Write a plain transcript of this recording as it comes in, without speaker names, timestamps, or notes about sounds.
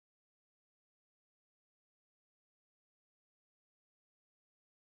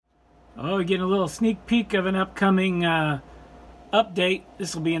Oh, we're getting a little sneak peek of an upcoming update.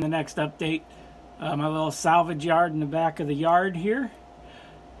 This will be in the next update. My little salvage yard in the back of the yard here.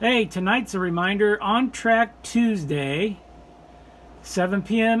 Hey, tonight's a reminder, On Track Tuesday, 7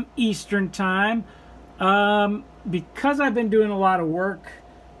 p.m. Eastern Time. Because I've been doing a lot of work,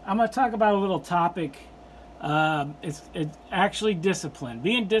 I'm going to talk about a little topic. It's actually discipline.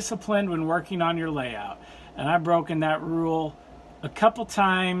 Being disciplined when working on your layout. And I've broken that rule a couple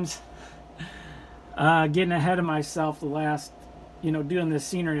times. Getting ahead of myself the last, doing this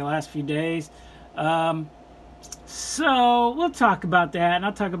scenery the last few days. So we'll talk about that, and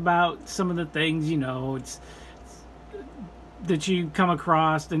I'll talk about some of the things, it's that you come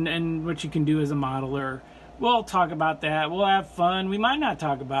across and what you can do as a modeler. We'll talk about that. We'll have fun. We might not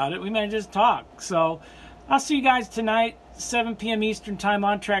talk about it. We might just talk. So I'll see you guys tonight, 7 p.m. Eastern Time,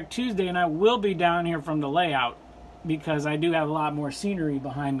 On Track Tuesday, and I will be down here from the layout because I do have a lot more scenery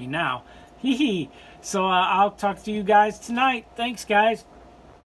behind me now. Hee hee. So I'll talk to you guys tonight. Thanks, guys.